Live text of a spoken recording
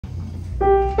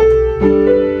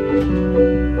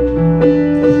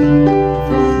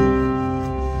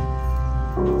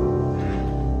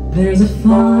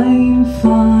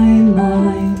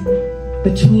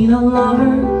between a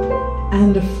lover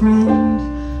and a friend.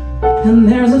 And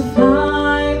there's a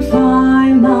fine,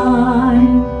 fine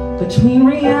line between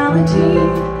reality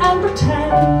and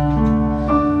pretend.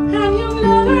 And you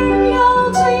never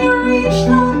know till you reach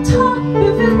the top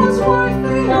if it was worth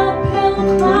the uphill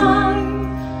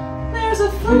climb. There's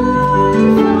a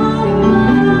fine, fine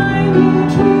line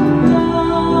between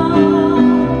love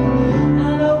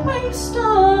and a waste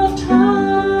of time.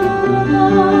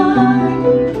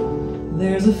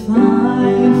 There's a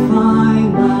fine,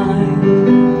 fine line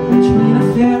between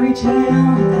a fairy tale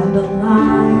and a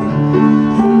lie.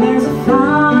 And there's a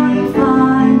fine,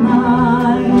 fine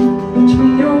line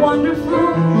between you're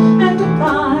wonderful and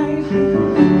goodbye.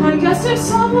 I guess if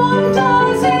someone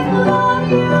doesn't love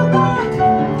you back,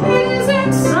 it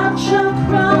isn't such a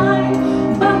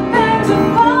crime. But there's a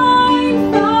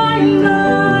fine, fine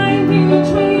line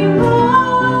between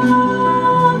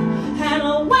love and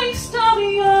a waste of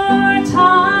your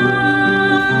time.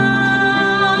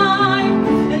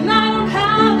 And I don't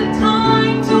have the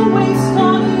time to waste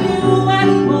on you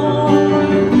anymore.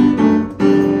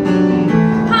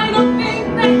 I don't think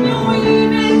that you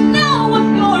even know what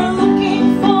you're looking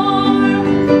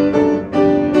for.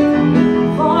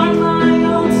 For my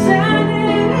own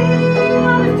sanity,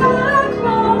 I've gotta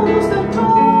close the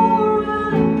door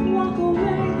and walk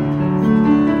away.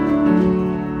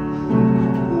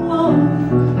 Whoa.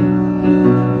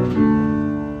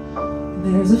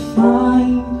 There's a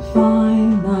fine,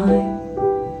 fine line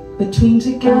between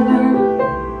together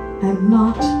and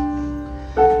not.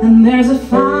 And there's a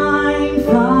fine,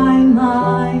 fine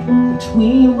line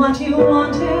between what you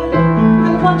wanted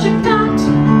and what you got.